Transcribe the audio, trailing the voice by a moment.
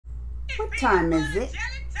What time is it?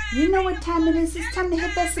 You know what time it is. It's time to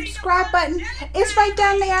hit that subscribe button. It's right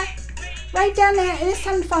down there. Right down there. And it's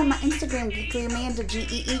time to follow my Instagram, Geekly Amanda,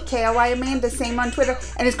 GeeKly Amanda. Same on Twitter.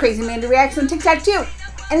 And it's Crazy Amanda Reacts on TikTok too.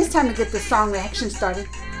 And it's time to get the song reaction started.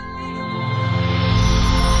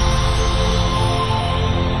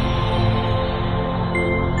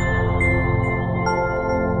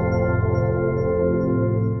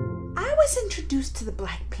 I was introduced to the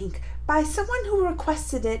Blackpink by someone who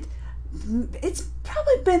requested it. It's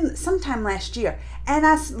probably been sometime last year, and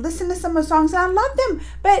I listened to some of the songs and I love them,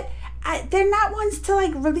 but they're not ones to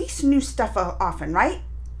like release new stuff often, right?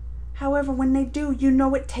 However, when they do, you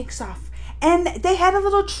know it takes off. And they had a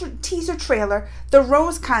little teaser trailer, the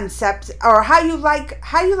Rose concept, or how you like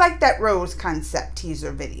that Rose concept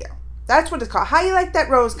teaser video. That's what it's called. How you like that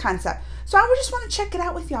Rose concept. So I would just want to check it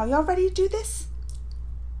out with y'all. Y'all ready to do this?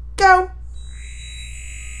 Go.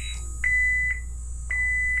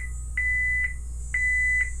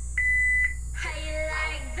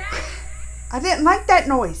 I didn't like that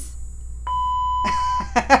noise.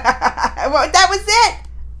 Well, that was it.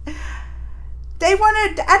 They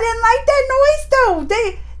wanted. I didn't like that noise though.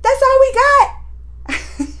 That's all we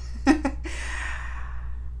got.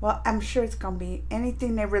 Well, I'm sure it's gonna be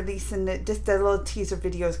anything they release in just the little teaser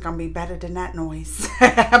video is gonna be better than that noise.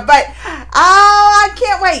 But oh, I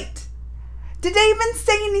can't wait. Did they even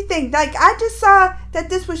say anything? Like, I just saw that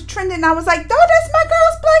this was trending. I was like, oh, that's my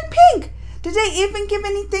girl's Blackpink. Did they even give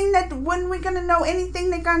anything that when we're going to know anything,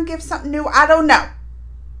 they're going to give something new? I don't know.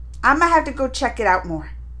 I'm going to have to go check it out more.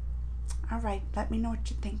 All right. Let me know what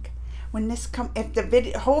you think. When this if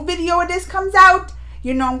the whole video of this comes out,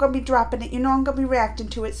 you know I'm going to be dropping it. You know I'm going to be reacting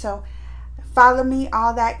to it. So follow me,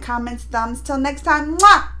 all that, comments, thumbs. Till next time.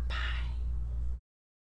 Mwah!